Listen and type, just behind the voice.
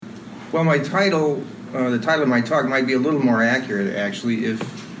Well, the title of my talk might be a little more accurate, actually, if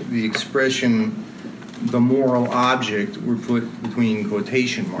the expression "the moral object" were put between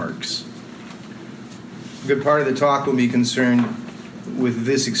quotation marks. A good part of the talk will be concerned with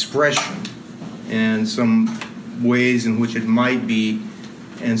this expression and some ways in which it might be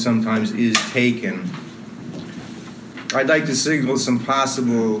and sometimes is taken. I'd like to signal some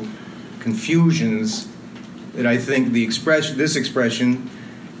possible confusions that I think this expression,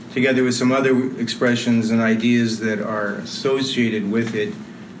 together with some other expressions and ideas that are associated with it,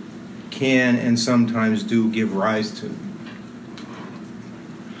 can and sometimes do give rise to.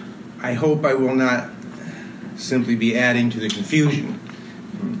 I hope I will not simply be adding to the confusion.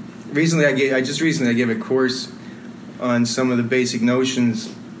 Recently I gave a course on some of the basic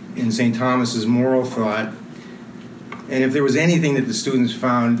notions in St. Thomas's moral thought, and if there was anything that the students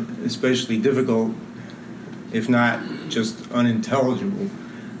found especially difficult, if not just unintelligible,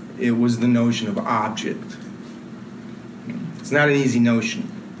 it was the notion of object. It's not an easy notion.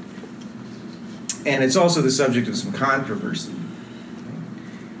 And it's also the subject of some controversy.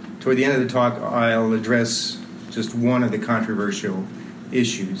 Toward the end of the talk, I'll address just one of the controversial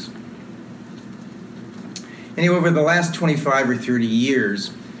issues. Anyway, over the last 25 or 30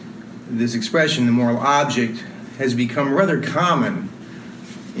 years, this expression, the moral object, has become rather common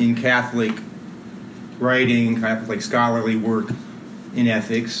in Catholic writing, Catholic scholarly work in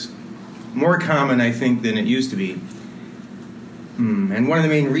ethics. More common, I think, than it used to be. And one of the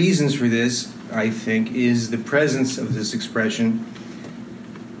main reasons for this, I think, is the presence of this expression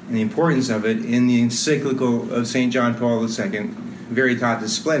and the importance of it in the encyclical of St. John Paul II, Veritatis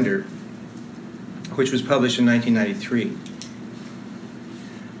Splendor, which was published in 1993.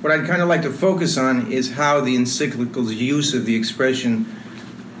 What I'd kind of like to focus on is how the encyclical's use of the expression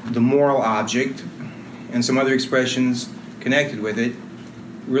 "the moral object" and some other expressions connected with it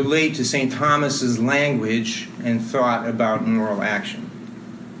relate to St. Thomas's language and thought about moral action.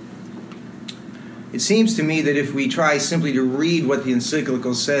 It seems to me that if we try simply to read what the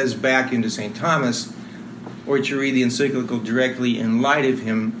encyclical says back into St. Thomas, or to read the encyclical directly in light of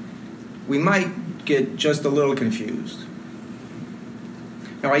him, we might get just a little confused.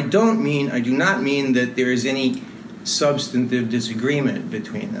 Now, I do not mean that there is any substantive disagreement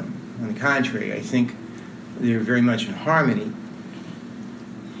between them. On the contrary, I think they're very much in harmony.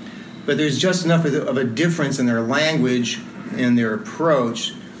 But there's just enough of a difference in their language and their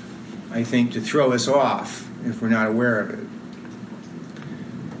approach, I think, to throw us off if we're not aware of it.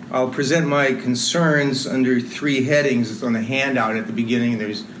 I'll present my concerns under 3 headings. It's on the handout at the beginning.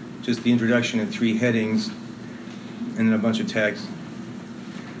 There's just the introduction and 3 headings, and then a bunch of text.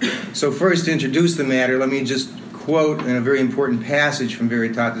 So first, to introduce the matter, let me just quote in a very important passage from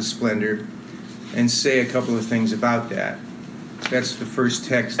Veritatis Splendor and say a couple of things about that. That's the first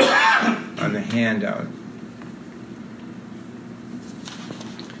text on the handout.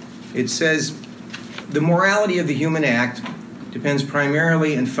 It says, "The morality of the human act depends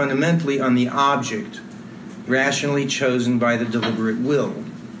primarily and fundamentally on the object, rationally chosen by the deliberate will,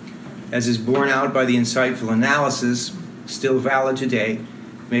 as is borne out by the insightful analysis, still valid today,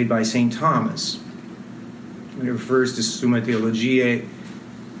 made by St. Thomas." It refers to Summa Theologiae,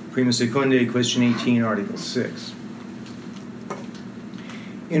 Prima Secundae, question 18, article 6.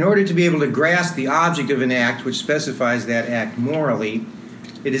 In order to be able to grasp the object of an act which specifies that act morally,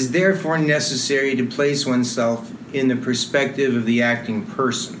 it is therefore necessary to place oneself in the perspective of the acting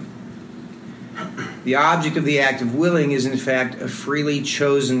person. The object of the act of willing is in fact a freely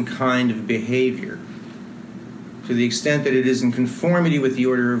chosen kind of behavior. To the extent that it is in conformity with the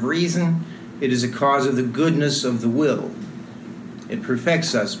order of reason, it is a cause of the goodness of the will. It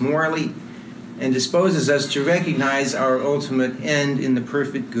perfects us morally and disposes us to recognize our ultimate end in the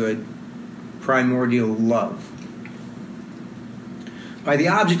perfect good, primordial love. By the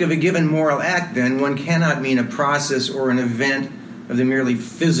object of a given moral act, then, one cannot mean a process or an event of the merely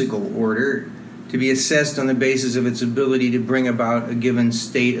physical order to be assessed on the basis of its ability to bring about a given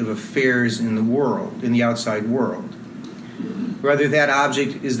state of affairs in the world, in the outside world. Rather, that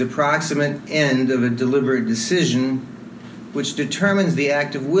object is the proximate end of a deliberate decision which determines the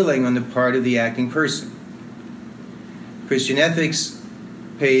act of willing on the part of the acting person. Christian ethics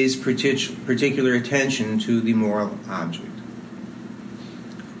pays particular attention to the moral object.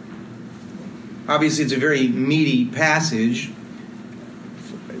 Obviously, it's a very meaty passage.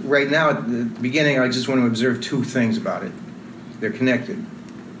 Right now, at the beginning, I just want to observe 2 things about it. They're connected.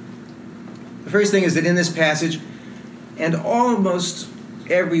 The first thing is that in this passage, and almost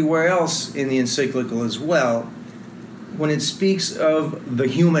everywhere else in the encyclical as well, when it speaks of the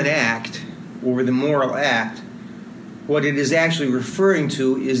human act or the moral act, what it is actually referring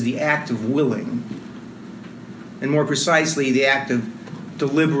to is the act of willing, and more precisely, the act of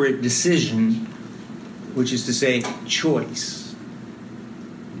deliberate decision, which is to say, choice.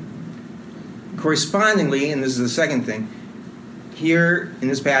 Correspondingly, and this is the second thing, here in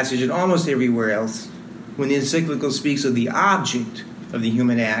this passage and almost everywhere else, when the encyclical speaks of the object of the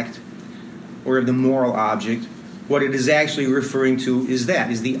human act, or of the moral object, what it is actually referring to is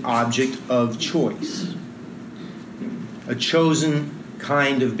the object of choice. A chosen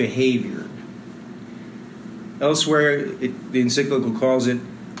kind of behavior. Elsewhere, the encyclical calls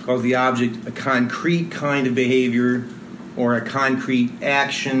the object a concrete kind of behavior, or a concrete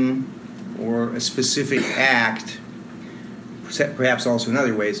action, or a specific act, perhaps also in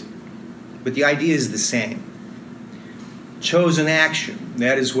other ways. But the idea is the same. Chosen action,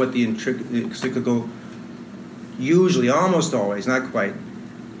 that is what the encyclical usually, almost always, not quite,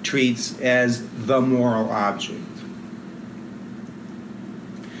 treats as the moral object.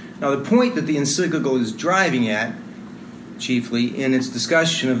 Now, the point that the encyclical is driving at, chiefly, in its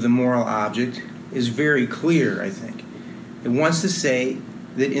discussion of the moral object, is very clear, I think. It wants to say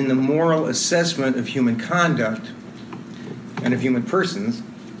that in the moral assessment of human conduct and of human persons,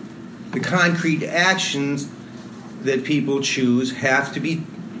 the concrete actions that people choose have to be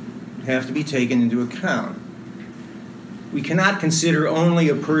taken into account. We cannot consider only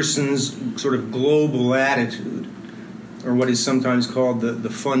a person's sort of global attitude, or what is sometimes called the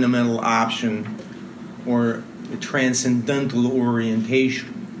fundamental option, or the transcendental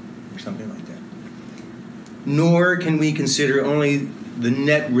orientation, or something like that. Nor can we consider only the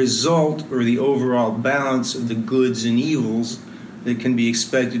net result or the overall balance of the goods and evils that can be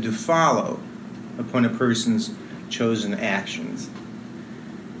expected to follow upon a person's chosen actions.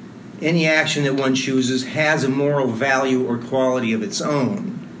 Any action that one chooses has a moral value or quality of its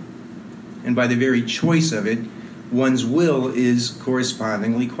own, and by the very choice of it, one's will is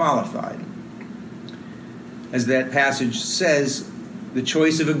correspondingly qualified. As that passage says, the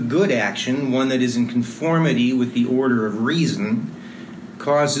choice of a good action, one that is in conformity with the order of reason,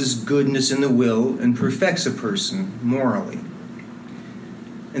 causes goodness in the will and perfects a person morally.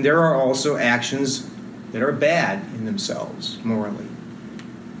 And there are also actions that are bad in themselves morally,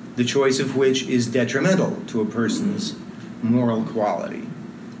 the choice of which is detrimental to a person's moral quality.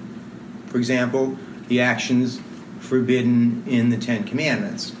 For example, the actions forbidden in the Ten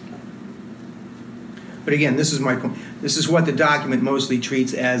Commandments. But again, this is my point. This is what the document mostly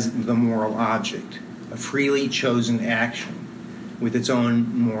treats as the moral object, a freely chosen action with its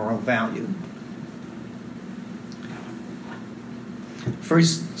own moral value.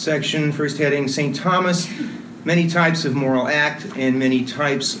 First section, first heading, St. Thomas, many types of moral act and many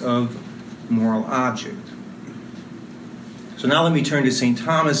types of moral object. So now let me turn to St.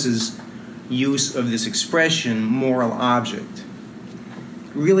 Thomas's use of this expression, moral object.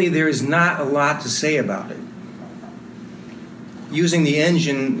 Really, there is not a lot to say about it. Using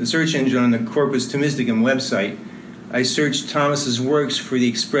the search engine on the Corpus Thomisticum website, I searched Thomas's works for the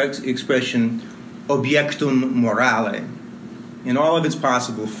expression objectum morale in all of its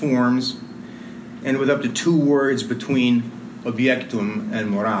possible forms, and with up to 2 words between objectum and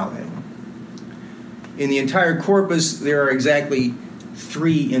morale. In the entire corpus, there are exactly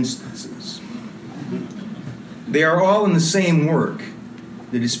 3 instances. They are all in the same work,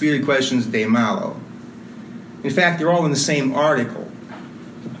 the Disputed Questions de Malo. In fact, they're all in the same article,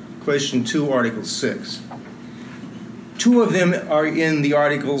 Question 2, Article 6. 2 of them are in the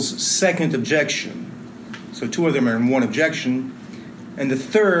article's second objection. So 2 of them are in one objection, and the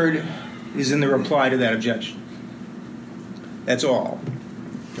third is in the reply to that objection. That's all.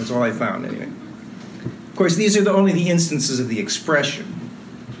 That's all I found, anyway. Of course, these are only the instances of the expression,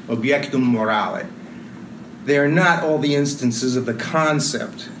 objectum morale. They are not all the instances of the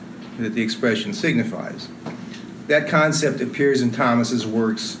concept that the expression signifies. That concept appears in Thomas's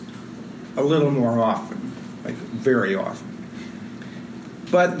works a little more often, like very often.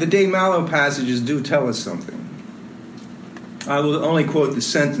 But the De Malo passages do tell us something. I will only quote the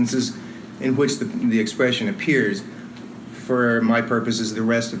sentences in which the expression appears. For my purposes, the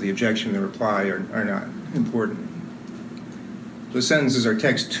rest of the objection and the reply are not important. The sentences are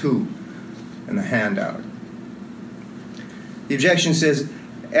text 2 in the handout. The objection says,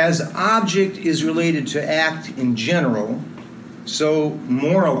 as object is related to act in general, so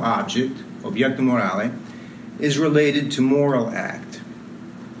moral object, objectum morale, is related to moral act.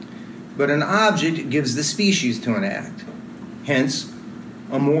 But an object gives the species to an act. Hence,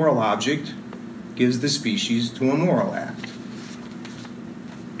 a moral object gives the species to a moral act.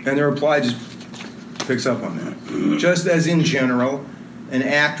 And the reply just picks up on that. Just as in general, an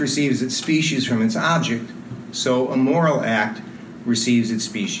act receives its species from its object, So a moral act receives its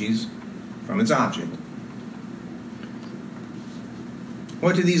species from its object.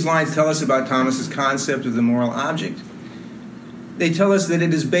 What do these lines tell us about Thomas's concept of the moral object? They tell us that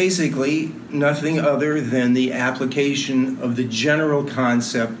it is basically nothing other than the application of the general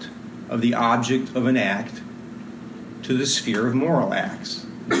concept of the object of an act to the sphere of moral acts.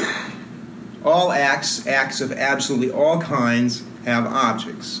 All acts of absolutely all kinds, have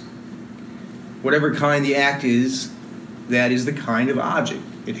objects. Whatever kind the act is, that is the kind of object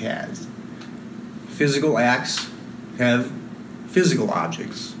it has. Physical acts have physical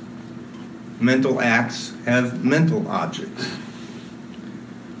objects. Mental acts have mental objects.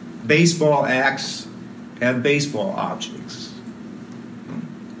 Baseball acts have baseball objects.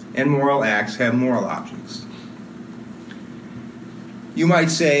 And moral acts have moral objects. You might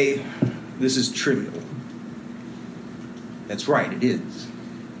say, this is trivial. That's right, it is.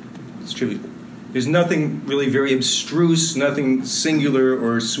 It's trivial. There's nothing really very abstruse, nothing singular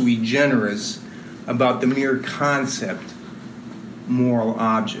or sui generis about the mere concept moral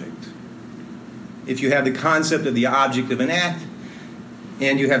object. If you have the concept of the object of an act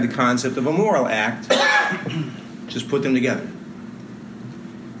and you have the concept of a moral act, just put them together.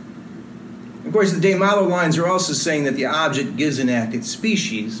 Of course, the De Malo lines are also saying that the object gives an act its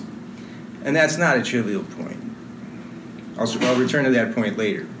species, and that's not a trivial point. I'll return to that point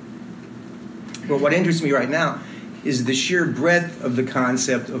later. But what interests me right now is the sheer breadth of the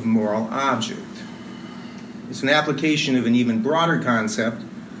concept of moral object. It's an application of an even broader concept,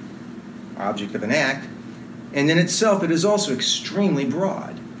 object of an act, and in itself it is also extremely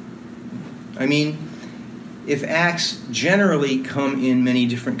broad. I mean, if acts generally come in many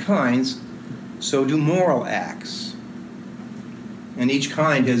different kinds, so do moral acts. And each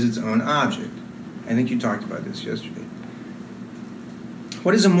kind has its own object. I think you talked about this yesterday.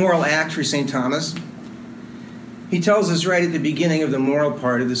 What is a moral act for St. Thomas? He tells us right at the beginning of the moral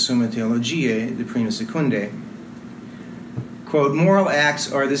part of the Summa Theologiae, the Prima Secundae, quote, moral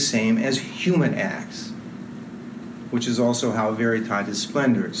acts are the same as human acts, which is also how Veritatis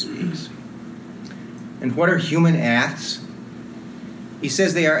Splendor speaks. And what are human acts? He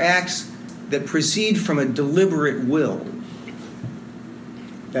says they are acts that proceed from a deliberate will.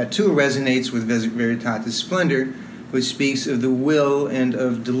 That too resonates with Veritatis Splendor, which speaks of the will and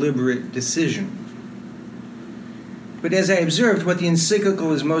of deliberate decision. But as I observed, what the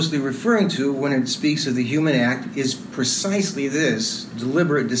encyclical is mostly referring to when it speaks of the human act is precisely this,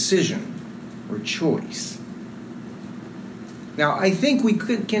 deliberate decision, or choice. Now, I think we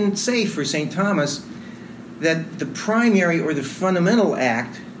can say for St. Thomas that the primary or the fundamental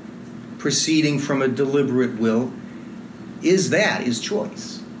act proceeding from a deliberate will is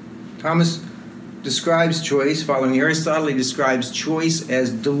choice. Thomas describes choice, following Aristotle, he describes choice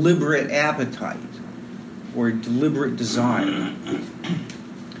as deliberate appetite or deliberate desire.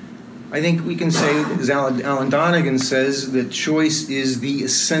 I think we can say, as Alan Donegan says, that choice is the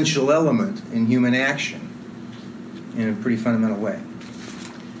essential element in human action in a pretty fundamental way.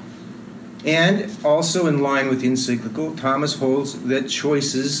 And also in line with the encyclical, Thomas holds that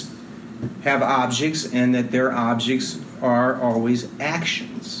choices have objects and that their objects are always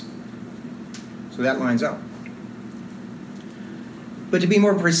actions. So that lines up. But to be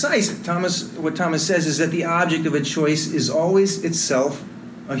more precise, what Thomas says is that the object of a choice is always itself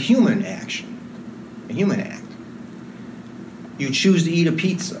a human action, a human act. You choose to eat a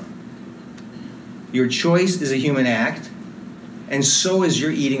pizza. Your choice is a human act, and so is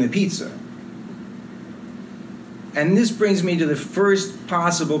your eating the pizza. And this brings me to the first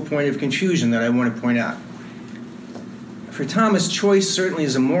possible point of confusion that I want to point out. For Thomas, choice certainly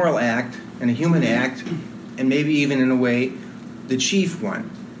is a moral act and a human act, and maybe even in a way the chief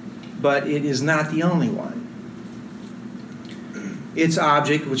one. But it is not the only one. Its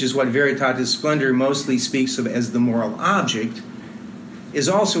object, which is what Veritatis Splendor mostly speaks of as the moral object, is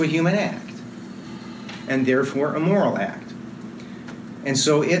also a human act, and therefore a moral act. And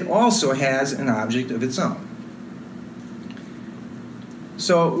so it also has an object of its own.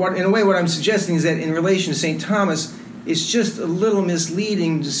 So in a way what I'm suggesting is that in relation to St. Thomas, it's just a little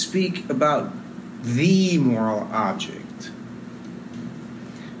misleading to speak about the moral object,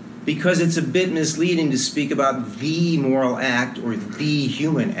 because it's a bit misleading to speak about the moral act or the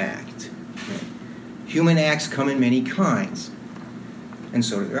human act. Human acts come in many kinds, and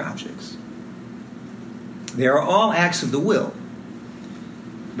so do their objects. They are all acts of the will,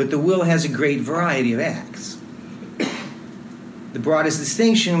 but the will has a great variety of acts. The broadest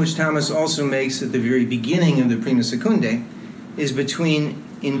distinction, which Thomas also makes at the very beginning of the Prima Secundae, is between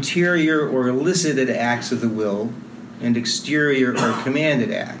interior or elicited acts of the will and exterior or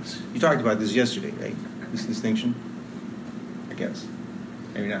commanded acts. You talked about this yesterday, right? this distinction? I guess.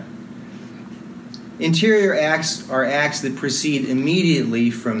 Maybe not. Interior acts are acts that proceed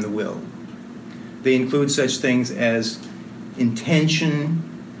immediately from the will. They include such things as intention,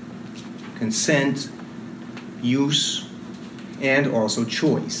 consent, use, and also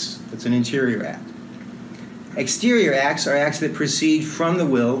choice. That's an interior act. Exterior acts are acts that proceed from the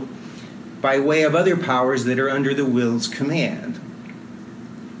will by way of other powers that are under the will's command.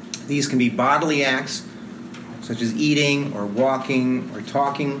 These can be bodily acts, such as eating or walking or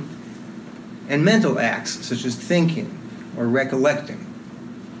talking, and mental acts, such as thinking or recollecting.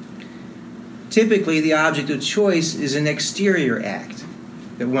 Typically, the object of choice is an exterior act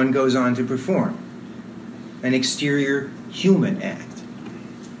that one goes on to perform, an exterior human act.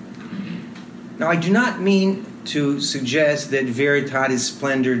 Now, I do not mean to suggest that Veritatis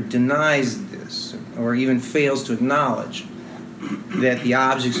Splendor denies this, or even fails to acknowledge that the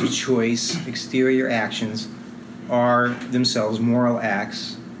objects of choice, exterior actions, are themselves moral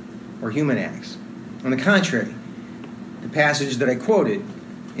acts or human acts. On the contrary, the passage that I quoted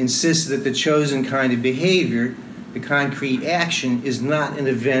insists that the chosen kind of behavior, the concrete action, is not an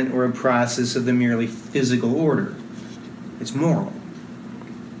event or a process of the merely physical order. It's moral.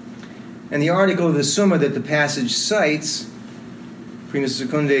 And the article of the Summa that the passage cites, Prima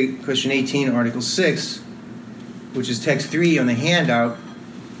Secundae, question 18, article 6, which is text 3 on the handout,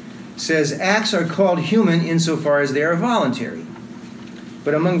 says acts are called human insofar as they are voluntary.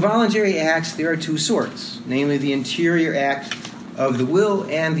 But among voluntary acts, there are two sorts, namely the interior act of the will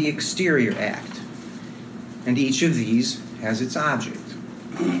and the exterior act. And each of these has its object.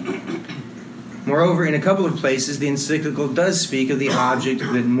 Moreover, in a couple of places, the encyclical does speak of the object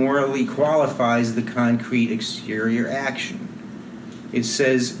that morally qualifies the concrete exterior action. It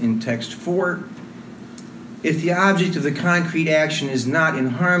says in text 4, if the object of the concrete action is not in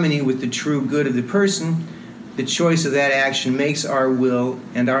harmony with the true good of the person, the choice of that action makes our will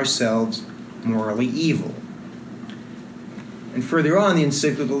and ourselves morally evil. And further on, the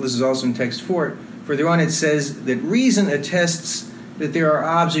encyclical, this is also in text 4, further on it says that reason attests that there are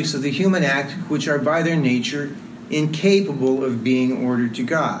objects of the human act which are by their nature incapable of being ordered to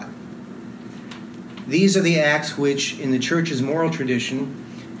God. These are the acts which, in the Church's moral tradition,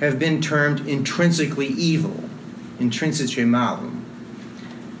 have been termed intrinsically evil, intrinsice malum.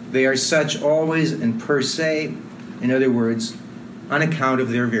 They are such always and per se, in other words, on account of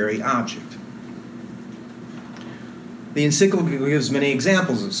their very object. The encyclical gives many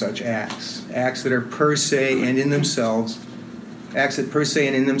examples of such acts, acts that are per se and in themselves, acts that per se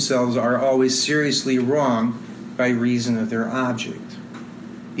and in themselves are always seriously wrong by reason of their object.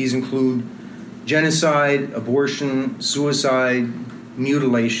 These include genocide, abortion, suicide,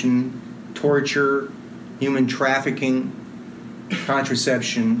 mutilation, torture, human trafficking,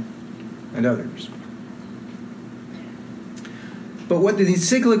 contraception, and others. But what the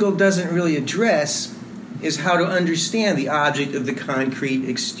encyclical doesn't really address is how to understand the object of the concrete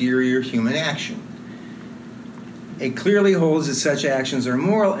exterior human action. It clearly holds that such actions are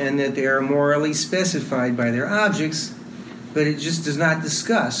moral and that they are morally specified by their objects, but it just does not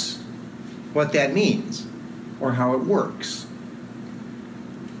discuss what that means or how it works.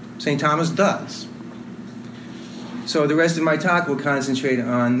 St. Thomas does. So the rest of my talk will concentrate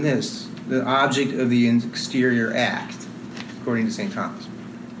on this, the object of the exterior act, according to St. Thomas.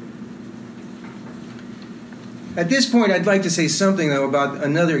 At this point, I'd like to say something, though, about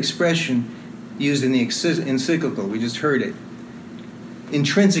another expression used in the encyclical. We just heard it.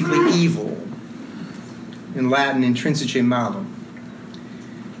 Intrinsically evil. In Latin, intrinsice malum.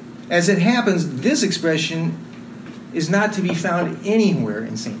 As it happens, this expression is not to be found anywhere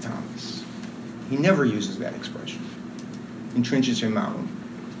in St. Thomas. He never uses that expression, intrinsice malum.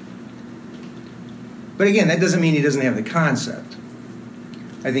 But again, that doesn't mean he doesn't have the concept.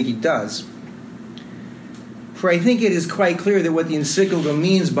 I think he does. For I think it is quite clear that what the encyclical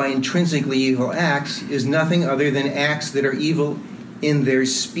means by intrinsically evil acts is nothing other than acts that are evil in their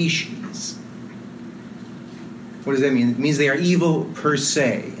species. What does that mean? It means they are evil per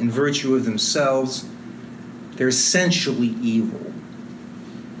se, in virtue of themselves. They're essentially evil,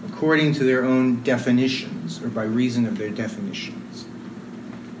 according to their own definitions, or by reason of their definitions.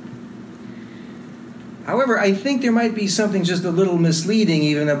 However, I think there might be something just a little misleading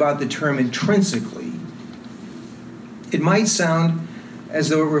even about the term intrinsically. It might sound as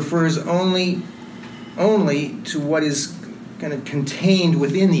though it refers only to what is kind of contained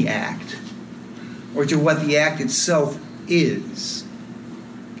within the act, or to what the act itself is,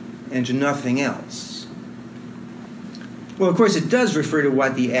 and to nothing else. Well, of course, it does refer to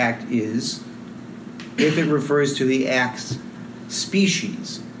what the act is, if it refers to the act's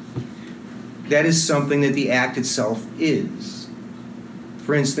species. that is something that the act itself is.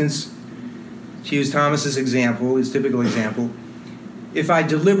 For instance, to use Thomas's example, his typical example, if I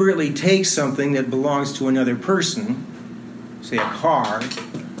deliberately take something that belongs to another person, say a car,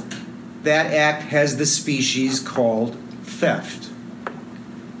 that act has the species called theft.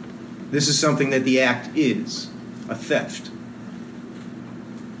 This is something that the act is, a theft.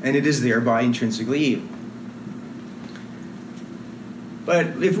 And it is thereby intrinsically evil.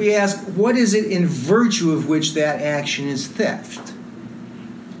 But if we ask, what is it in virtue of which that action is theft?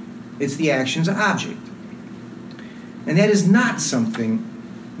 It's the action's object. And that is not something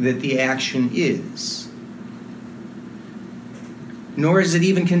that the action is. Nor is it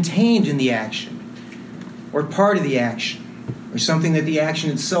even contained in the action, or part of the action, or something that the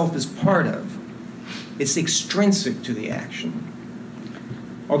action itself is part of. It's extrinsic to the action.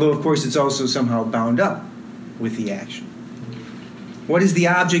 Although, of course, it's also somehow bound up with the action. What is the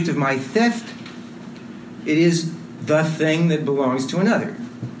object of my theft? It is the thing that belongs to another,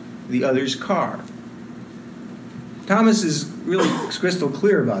 the other's car. Thomas is really crystal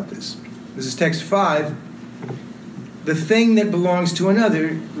clear about this. This is text 5. The thing that belongs to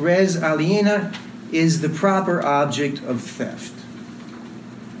another, res aliena, is the proper object of theft.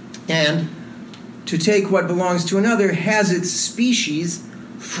 And to take what belongs to another has its species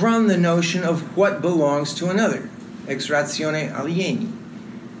from the notion of what belongs to another, ex ratione alieni.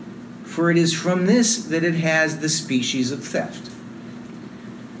 For it is from this that it has the species of theft.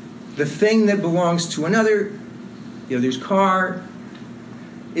 The thing that belongs to another, the other's car,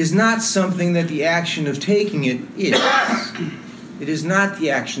 is not something that the action of taking it is. It is not the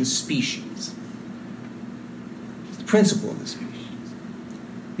action's species. It's the principle of the species.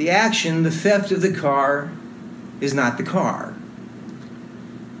 The action, the theft of the car, is not the car.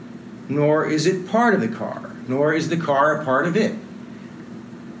 Nor is it part of the car. Nor is the car a part of it.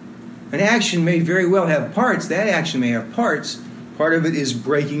 An action may very well have parts. That action may have parts. Part of it is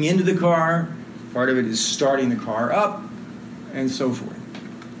breaking into the car. Part of it is starting the car up, and so forth.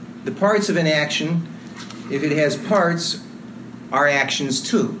 The parts of an action, if it has parts, are actions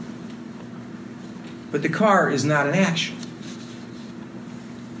too. But the car is not an action.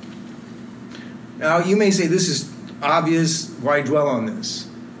 Now, you may say, this is obvious, why dwell on this?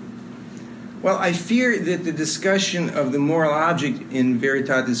 Well, I fear that the discussion of the moral object in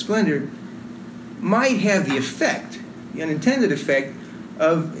Veritatis Splendor might have the effect, the unintended effect,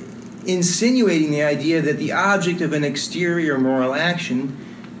 of insinuating the idea that the object of an exterior moral action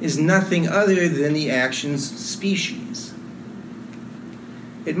is nothing other than the action's species.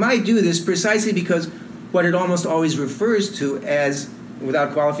 It might do this precisely because what it almost always refers to as,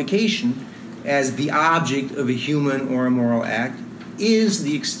 without qualification, as the object of a human or a moral act is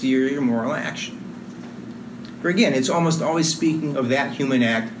the exterior moral action. For again, it's almost always speaking of that human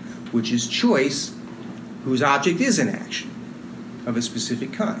act which is choice, whose object is an action of a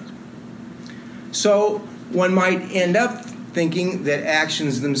specific kind. So one might end up thinking that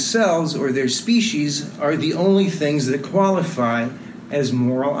actions themselves or their species are the only things that qualify as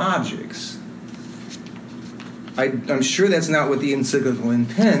moral objects. I'm sure that's not what the encyclical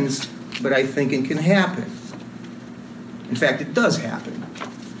intends, but I think it can happen. In fact, it does happen.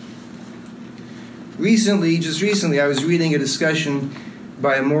 Just recently, I was reading a discussion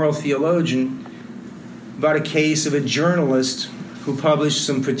by a moral theologian about a case of a journalist who published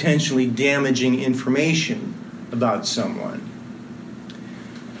some potentially damaging information about someone.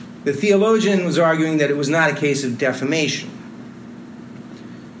 The theologian was arguing that it was not a case of defamation.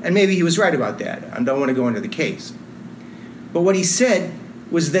 And maybe he was right about that. I don't want to go into the case. But what he said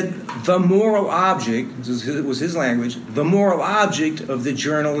was that the moral object, this was his language, the moral object of the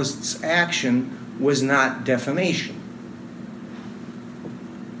journalist's action was not defamation.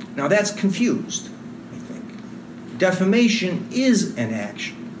 Now that's confused, I think. Defamation is an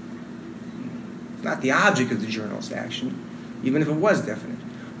action. It's not the object of the journalist's action, even if it was definite.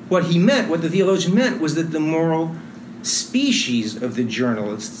 What the theologian meant, was that the moral species of the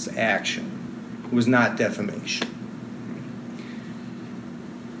journalist's action was not defamation.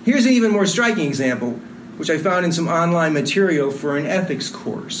 Here's an even more striking example, which I found in some online material for an ethics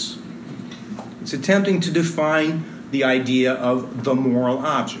course. It's attempting to define the idea of the moral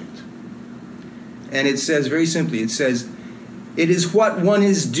object. And it says, very simply, it says, it is what one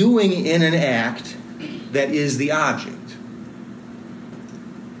is doing in an act that is the object.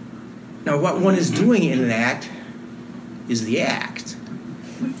 Now, what one is doing in an act is the act.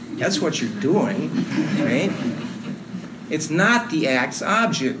 That's what you're doing, right? It's not the act's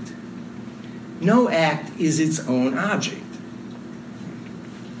object. No act is its own object.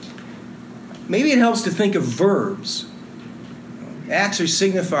 Maybe it helps to think of verbs. Acts are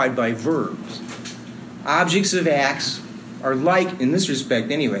signified by verbs. Objects of acts are like, in this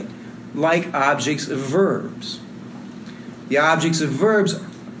respect anyway, like objects of verbs. The objects of verbs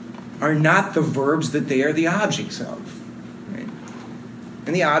are not the verbs that they are the objects of. Right?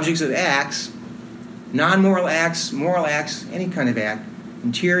 And the objects of acts, non-moral acts, moral acts, any kind of act,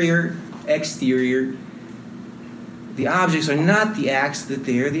 interior, exterior, the objects are not the acts that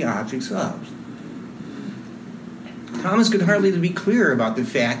they are the objects of. Thomas could hardly be clearer about the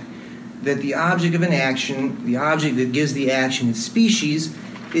fact that the object of an action, the object that gives the action its species,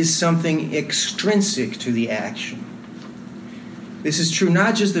 is something extrinsic to the action. This is true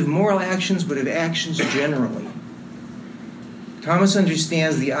not just of moral actions, but of actions generally. Thomas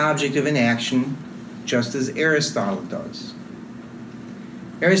understands the object of an action just as Aristotle does.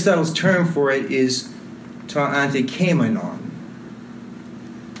 Aristotle's term for it is ta antikeimenon.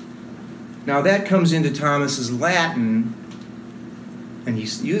 Now that comes into Thomas's Latin, and he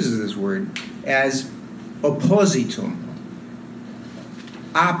uses this word, as oppositum,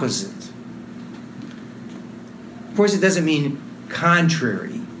 opposite. Of course, it doesn't mean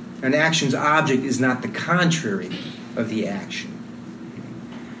contrary. An action's object is not the contrary of the action.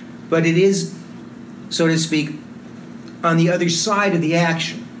 But it is, so to speak, on the other side of the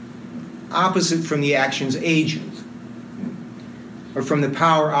action, opposite from the action's agent, or from the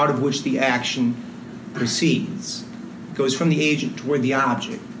power out of which the action proceeds. It goes from the agent toward the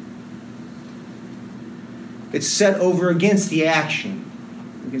object. It's set over against the action.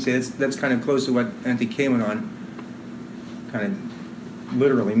 You can say that's kind of close to what antikeimenon kind of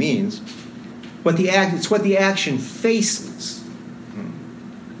literally means. But it's what the action faces.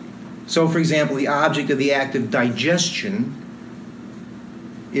 So, for example, the object of the act of digestion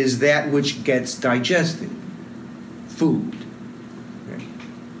is that which gets digested, food. Okay.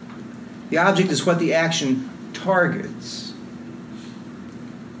 The object is what the action targets.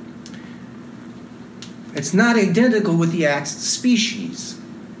 It's not identical with the act's species.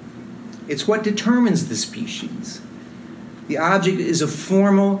 It's what determines the species. The object is a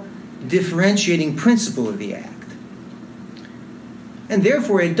formal, differentiating principle of the act. And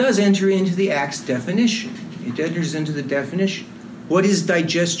therefore, it does enter into the act's definition. It enters into the definition. What is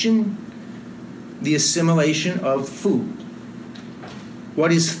digestion? The assimilation of food.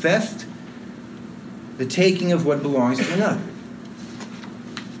 What is theft? The taking of what belongs to another.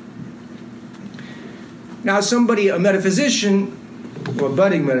 Now, a metaphysician, or a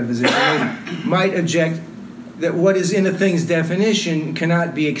budding metaphysician, might object that what is in a thing's definition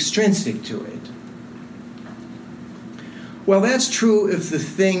cannot be extrinsic to it. Well, that's true if the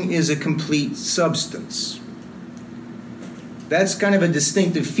thing is a complete substance. That's kind of a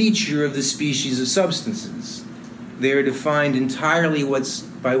distinctive feature of the species of substances. They are defined entirely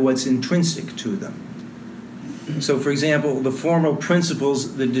by what's intrinsic to them. So, for example, the formal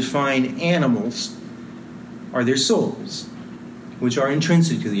principles that define animals are their souls, which are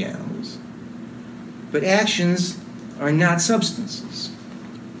intrinsic to the animals. But actions are not substances.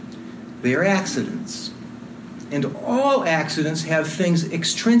 They are accidents. And all accidents have things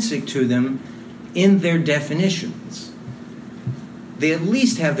extrinsic to them in their definitions. They at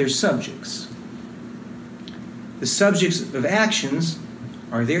least have their subjects. The subjects of actions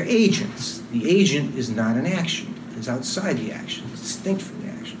are their agents. The agent is not an action. It's outside the action. It's distinct from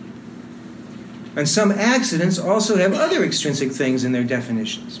the action. And some accidents also have other extrinsic things in their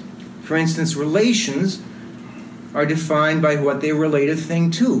definitions. For instance, relations are defined by what they relate a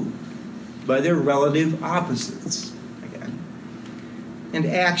thing to, by their relative opposites, again. And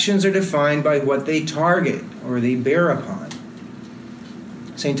actions are defined by what they target or they bear upon.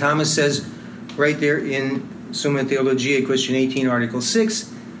 St. Thomas says right there in Summa Theologiae, question 18, article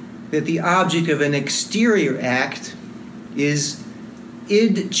 6, that the object of an exterior act is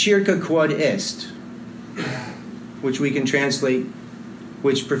id circa quod est, which we can translate,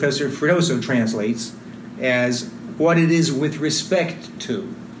 which Professor Freddoso translates as what it is with respect to,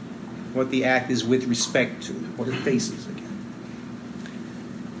 what the act is with respect to, what it faces again.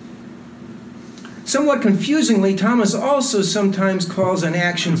 Somewhat confusingly, Thomas also sometimes calls an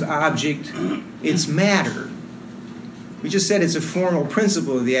action's object its matter. We just said it's a formal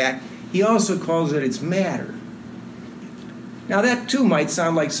principle of the act. He also calls it its matter. Now that too might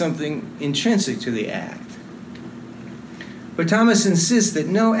sound like something intrinsic to the act. But Thomas insists that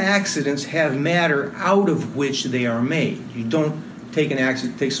no accidents have matter out of which they are made. You don't take an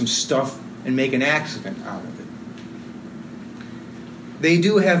accident, take some stuff and make an accident out of it. They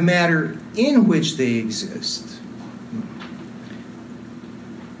do have matter in which they exist.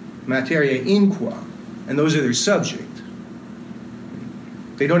 Materia in qua, and those are their subject.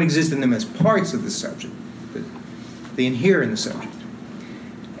 They don't exist in them as parts of the subject, but they inhere in the subject.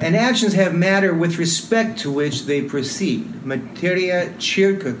 And actions have matter with respect to which they proceed. Materia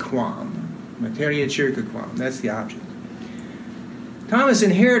circa quam. That's the object. Thomas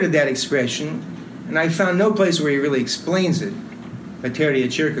inherited that expression, and I found no place where he really explains it. Materia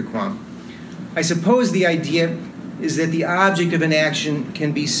circa quam. I suppose the idea is that the object of an action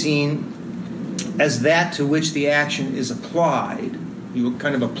can be seen as that to which the action is applied. You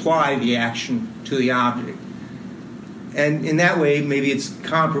kind of apply the action to the object. And in that way, maybe it's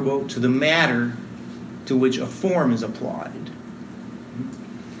comparable to the matter to which a form is applied.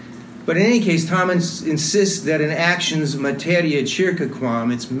 But in any case, Thomas insists that an action's materia circa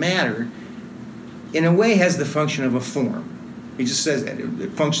quam, its matter, in a way has the function of a form. He just says that.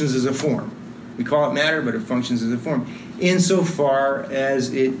 It functions as a form. We call it matter, but it functions as a form, insofar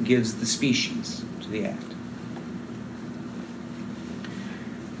as it gives the species to the act.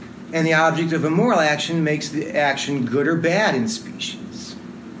 And the object of a moral action makes the action good or bad in species.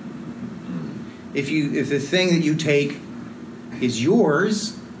 If the thing that you take is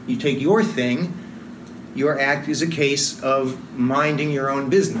yours, you take your thing, your act is a case of minding your own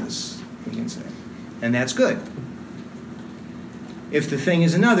business, we can say. And that's good. If the thing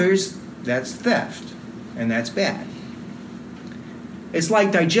is another's, that's theft, and that's bad. It's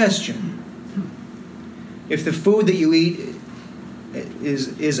like digestion. If the food that you eat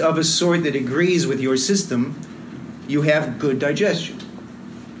is of a sort that agrees with your system, you have good digestion.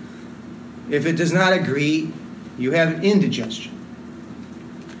 If it does not agree, you have indigestion.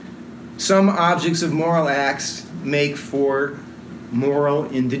 Some objects of moral acts make for moral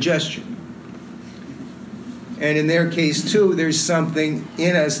indigestion. And in their case, too, there's something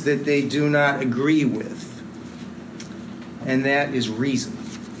in us that they do not agree with. And that is reason.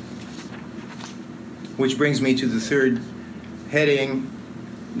 Which brings me to the third heading,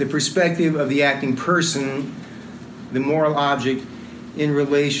 the perspective of the acting person, the moral object, in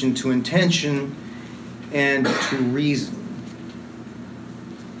relation to intention and to reason.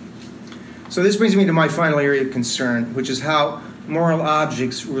 So this brings me to my final area of concern, which is how moral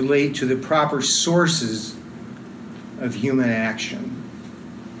objects relate to the proper sources of human action,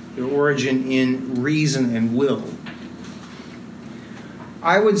 their origin in reason and will.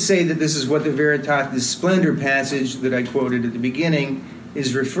 I would say that this is what the Veritatis Splendor passage that I quoted at the beginning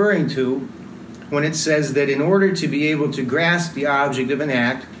is referring to when it says that in order to be able to grasp the object of an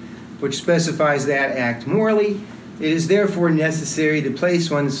act, which specifies that act morally, it is therefore necessary to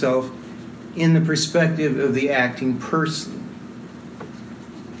place oneself in the perspective of the acting person.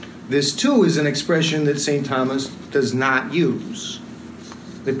 This, too, is an expression that St. Thomas does not use,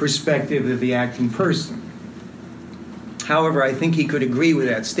 the perspective of the acting person. However, I think he could agree with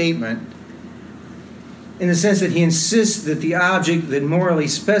that statement in the sense that he insists that the object that morally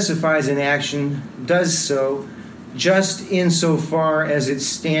specifies an action does so just insofar as it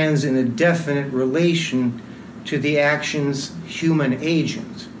stands in a definite relation to the action's human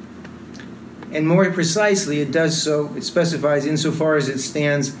agent. And more precisely, it does so, it specifies insofar as it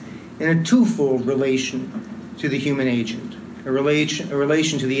stands in a twofold relation to the human agent, a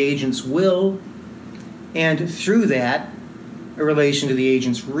relation to the agent's will, and through that, a relation to the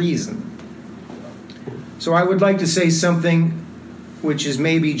agent's reason. So I would like to say something which is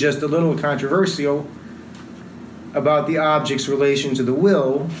maybe just a little controversial about the object's relation to the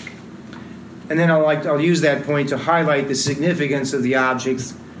will, and then I'll use that point to highlight the significance of the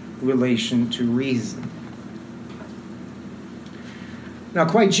object's relation to reason. Now,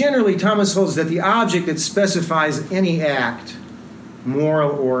 quite generally, Thomas holds that the object that specifies any act,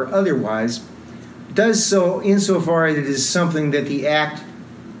 moral or otherwise, does so insofar as it is something that the act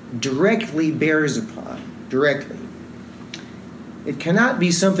directly bears upon, directly. It cannot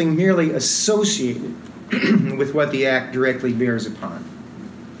be something merely associated with what the act directly bears upon.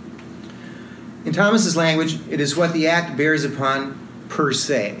 In Thomas's language, it is what the act bears upon per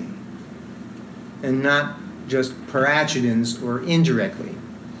se, and not just per accidens or indirectly.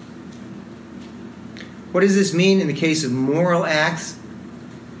 What does this mean in the case of moral acts?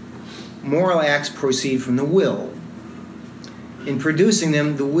 Moral acts proceed from the will. In producing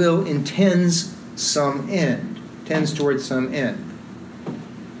them, the will intends some end, tends towards some end.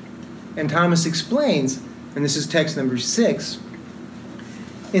 And Thomas explains, and this is text number 6,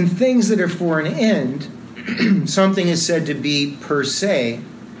 in things that are for an end, something is said to be per se,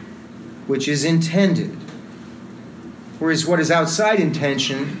 which is intended, whereas what is outside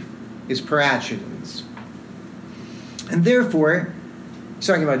intention is per accidens. And therefore, he's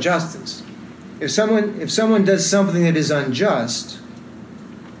talking about justice. If someone does something that is unjust,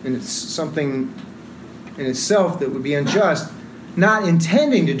 and it's something in itself that would be unjust, not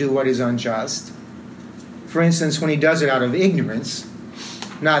intending to do what is unjust, for instance, when he does it out of ignorance,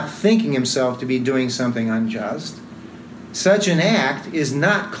 not thinking himself to be doing something unjust, such an act is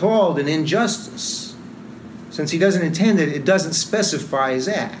not called an injustice. Since he doesn't intend it, it doesn't specify his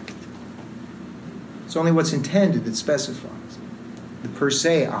act. It's only what's intended that specifies the per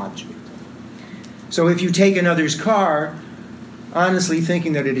se object. So if you take another's car, honestly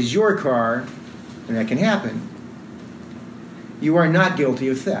thinking that it is your car, and that can happen, you are not guilty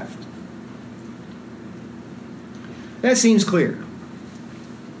of theft. That seems clear.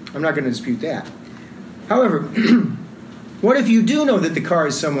 I'm not going to dispute that. However, what if you do know that the car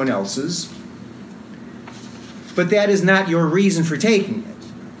is someone else's, but that is not your reason for taking it?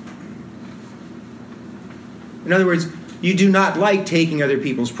 In other words, you do not like taking other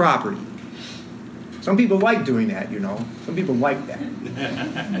people's property. Some people like doing that, you know. Some people like that.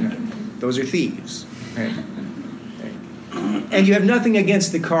 Those are thieves. Right? And you have nothing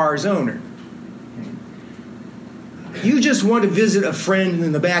against the car's owner. You just want to visit a friend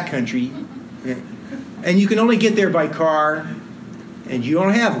in the backcountry, and you can only get there by car, and you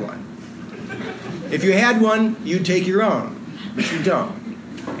don't have one. If you had one, you'd take your own, but you don't.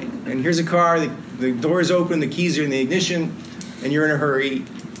 And here's a car, the door's open, the keys are in the ignition, and you're in a hurry.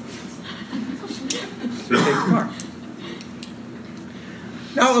 So you take the car.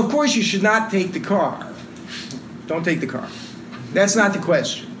 Now, of course, you should not take the car. Don't take the car. That's not the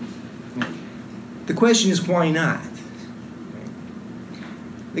question. The question is, why not?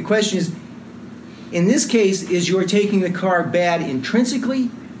 The question is, in this case, is your taking the car bad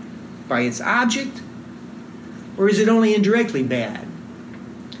intrinsically by its object, or is it only indirectly bad?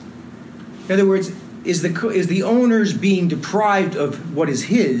 In other words, is the owner's being deprived of what is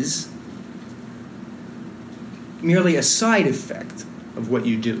his merely a side effect of what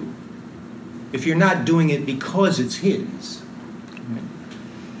you do, if you're not doing it because it's his?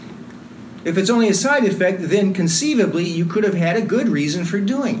 If it's only a side effect, then conceivably you could have had a good reason for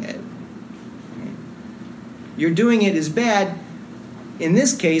doing it. You're doing it as bad, in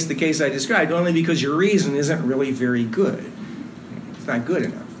this case, the case I described, only because your reason isn't really very good. It's not good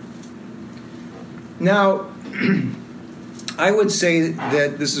enough. Now, I would say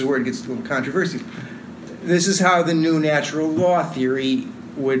that this is where it gets a little controversial. This is how the new natural law theory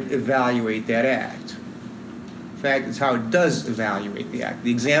would evaluate that act. In fact, it's how it does evaluate the act. The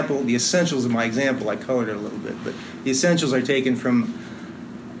example, the essentials of my example, I colored it a little bit, but the essentials are taken from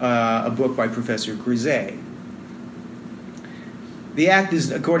a book by Professor Grisey. The act is,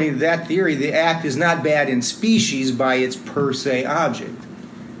 according to that theory, the act is not bad in species by its per se object.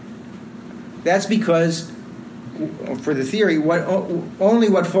 That's because, for the theory, only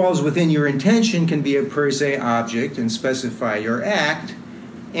what falls within your intention can be a per se object and specify your act,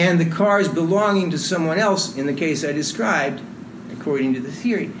 and the cars belonging to someone else, in the case I described, according to the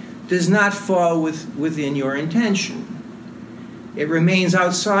theory, does not fall within your intention. It remains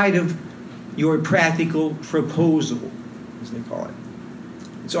outside of your practical proposal, as they call it.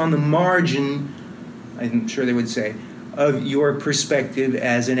 It's on the margin, I'm sure they would say, of your perspective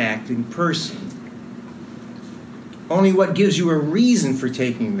as an acting person. Only what gives you a reason for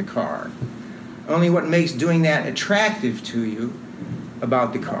taking the car, only what makes doing that attractive to you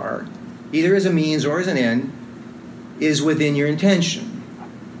about the car, either as a means or as an end, is within your intention.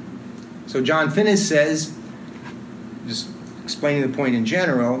 So John Finnis says, just explaining the point in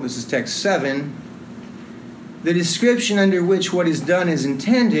general, this is text 7, the description under which what is done is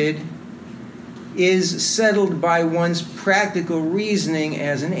intended is settled by one's practical reasoning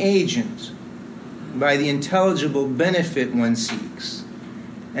as an agent, by the intelligible benefit one seeks,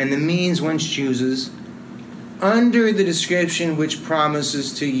 and the means one chooses under the description which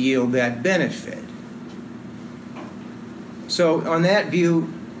promises to yield that benefit. So on that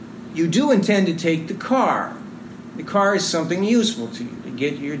view, you do intend to take the car. The car is something useful to you to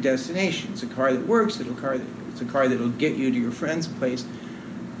get to your destination. It's a car that works. It's a car that will get you to your friend's place.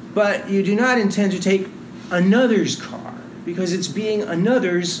 But you do not intend to take another's car, because its being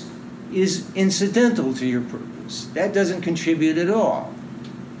another's is incidental to your purpose. That doesn't contribute at all.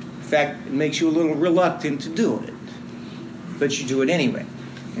 In fact, it makes you a little reluctant to do it. But you do it anyway.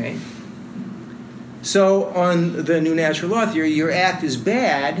 Okay? So on the new natural law theory, your act is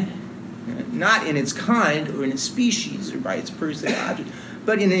bad, not in its kind or in its species or by its per se object,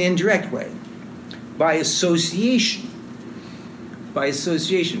 but in an indirect way, by association,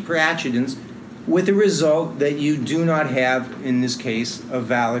 per accidens, with the result that you do not have, in this case, a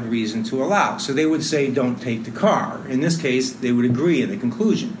valid reason to allow. So they would say, don't take the car. In this case, they would agree in the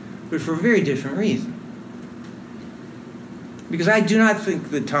conclusion, but for a very different reason. Because I do not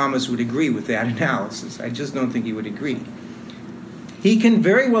think that Thomas would agree with that analysis. I just don't think he would agree. He can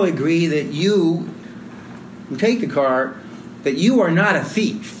very well agree that you who take the car that you are not a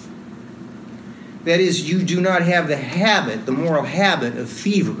thief. That is, you do not have the habit, the moral habit of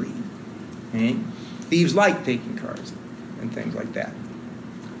thievery. Okay? Thieves like taking cars and things like that.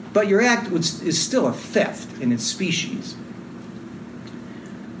 But your act is still a theft in its species.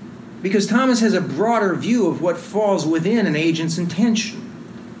 Because Thomas has a broader view of what falls within an agent's intention.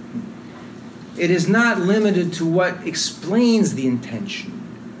 It is not limited to what explains the intention,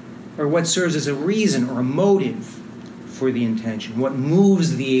 or what serves as a reason or a motive for the intention, what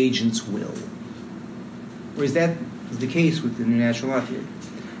moves the agent's will. Whereas that is the case with the natural law theory.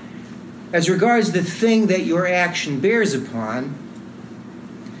 As regards the thing that your action bears upon,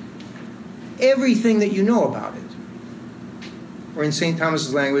 everything that you know about it, or in St.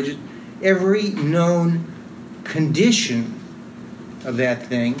 Thomas's language, every known condition of that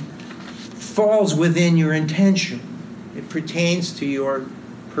thing falls within your intention. It pertains to your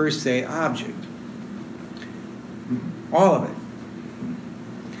per se object. All of it.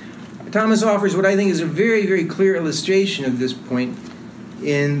 Thomas offers what I think is a very, very clear illustration of this point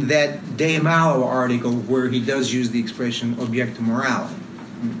in that De Malo article where he does use the expression objectum morale.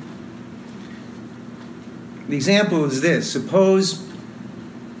 The example is this. Suppose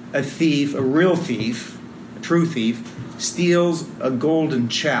a thief, a real thief, a true thief, steals a golden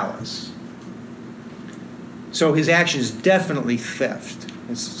chalice. So his action is definitely theft.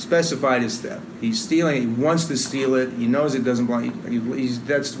 It's specified as theft. He's stealing it. He wants to steal it. He knows it doesn't belong.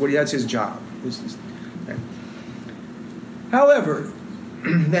 That's his job. Okay. However,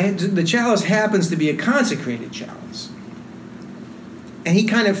 the chalice happens to be a consecrated chalice. And he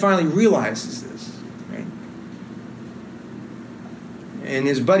kind of finally realizes this. Right? And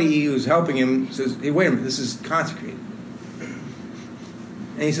his buddy who's helping him says, hey, wait a minute, this is consecrated.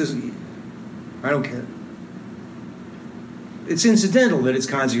 And he says, I don't care. It's incidental that it's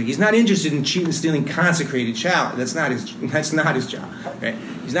consecrated. He's not interested in cheating and stealing consecrated chalice. That's not his job. Okay?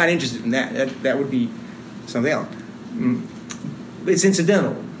 He's not interested in that. That would be something else. It's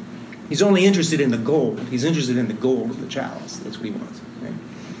incidental. He's only interested in the gold. He's interested in the gold of the chalice. That's what he wants. Okay?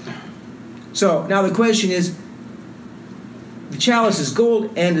 So now the question is, the chalice is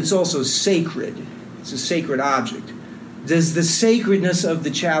gold and it's also sacred. It's a sacred object. Does the sacredness of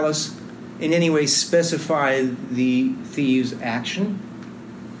the chalice in any way specify the thief's action?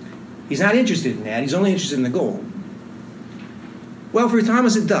 He's not interested in that. He's only interested in the gold. Well, for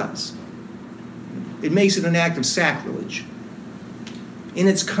Thomas, it does. It makes it an act of sacrilege. In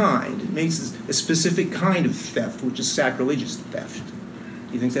its kind, it makes it a specific kind of theft, which is sacrilegious theft.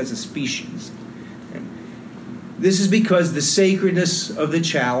 He thinks that's a species. This is because the sacredness of the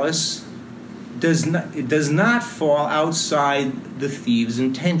chalice does not fall outside the thief's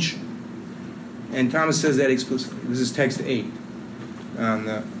intention. And Thomas says that explicitly. This is text 8 on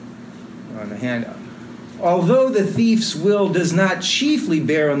the handout. Although the thief's will does not chiefly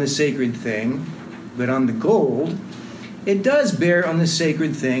bear on the sacred thing, but on the gold, it does bear on the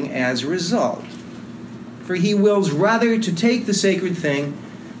sacred thing as a result. For he wills rather to take the sacred thing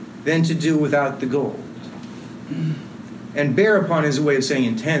than to do without the gold. And bear upon is a way of saying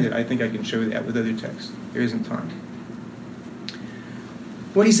intended. I think I can show that with other texts. There isn't time.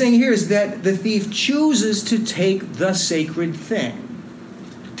 What he's saying here is that the thief chooses to take the sacred thing.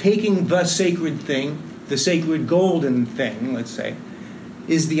 Taking the sacred thing, the sacred golden thing, let's say,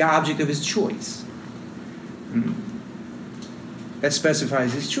 is the object of his choice. That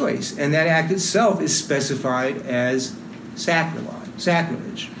specifies his choice. And that act itself is specified as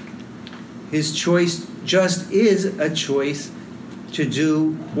sacrilege. His choice just is a choice to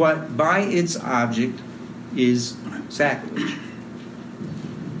do what by its object is sacrilege.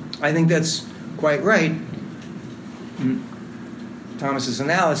 I think that's quite right, Thomas's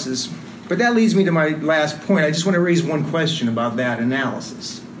analysis. But that leads me to my last point. I just want to raise one question about that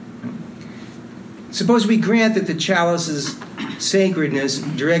analysis. Suppose we grant that the chalice's sacredness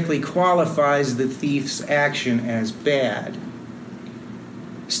directly qualifies the thief's action as bad.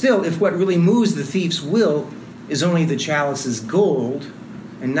 Still, if what really moves the thief's will is only the chalice's gold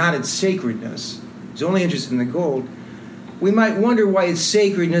and not its sacredness, he's only interested in the gold, we might wonder why its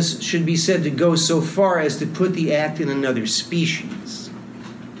sacredness should be said to go so far as to put the act in another species.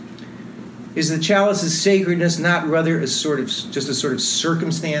 Is the chalice's sacredness not rather just a sort of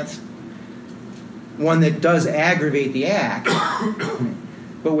circumstance, one that does aggravate the act,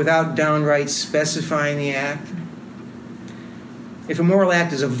 but without downright specifying the act? If a moral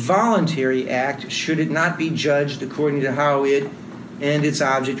act is a voluntary act, should it not be judged according to how it and its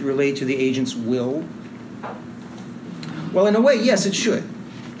object relate to the agent's will? Well, in a way, yes, it should.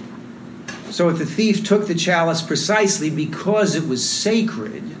 So if the thief took the chalice precisely because it was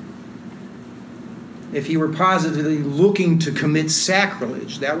sacred, if he were positively looking to commit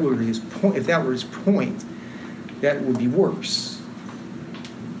sacrilege, that were his point. If that were his point, that would be worse.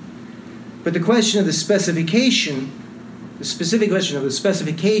 But the question of the specific question of the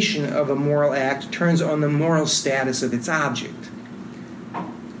specification of a moral act turns on the moral status of its object.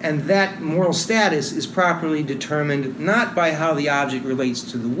 And that moral status is properly determined not by how the object relates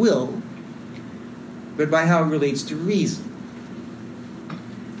to the will, but by how it relates to reason.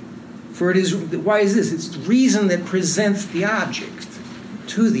 For why is this? It's reason that presents the object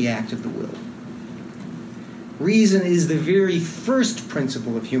to the act of the will. Reason is the very first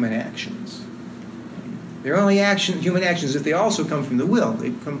principle of human actions. They're only human actions if they also come from the will.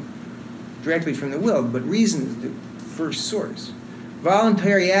 They come directly from the will, but reason is the first source.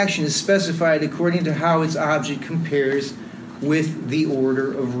 Voluntary action is specified according to how its object compares with the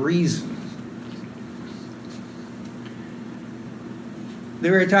order of reason. The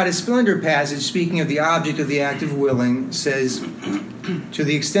Veritatis Splendor passage, speaking of the object of the act of willing, says, to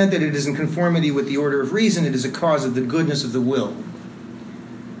the extent that it is in conformity with the order of reason, it is a cause of the goodness of the will.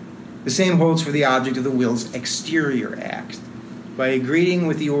 The same holds for the object of the will's exterior act. By agreeing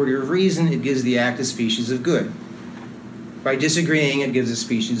with the order of reason, it gives the act a species of good. By disagreeing, it gives a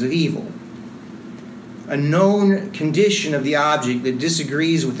species of evil. A known condition of the object that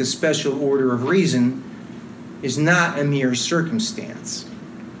disagrees with the special order of reason is not a mere circumstance.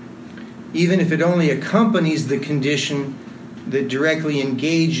 Even if it only accompanies the condition that directly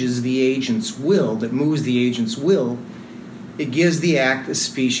engages the agent's will, that moves the agent's will, it gives the act a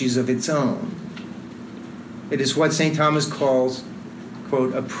species of its own. It is what St. Thomas calls,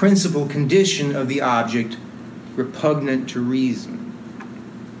 quote, a principal condition of the object repugnant to reason.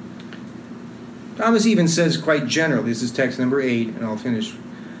 Thomas even says quite generally, this is text number 8, and I'll finish.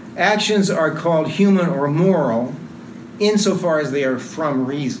 Actions are called human or moral insofar as they are from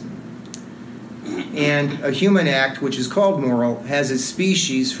reason. And a human act, which is called moral, has a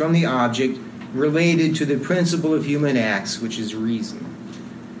species from the object related to the principle of human acts, which is reason.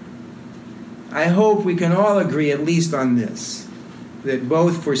 I hope we can all agree at least on this, that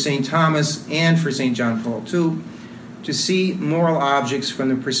both for St. Thomas and for St. John Paul II, to see moral objects from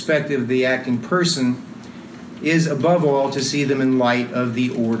the perspective of the acting person is above all to see them in light of the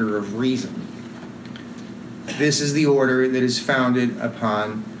order of reason. This is the order that is founded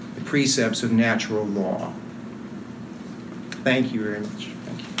upon the precepts of natural law. Thank you very much.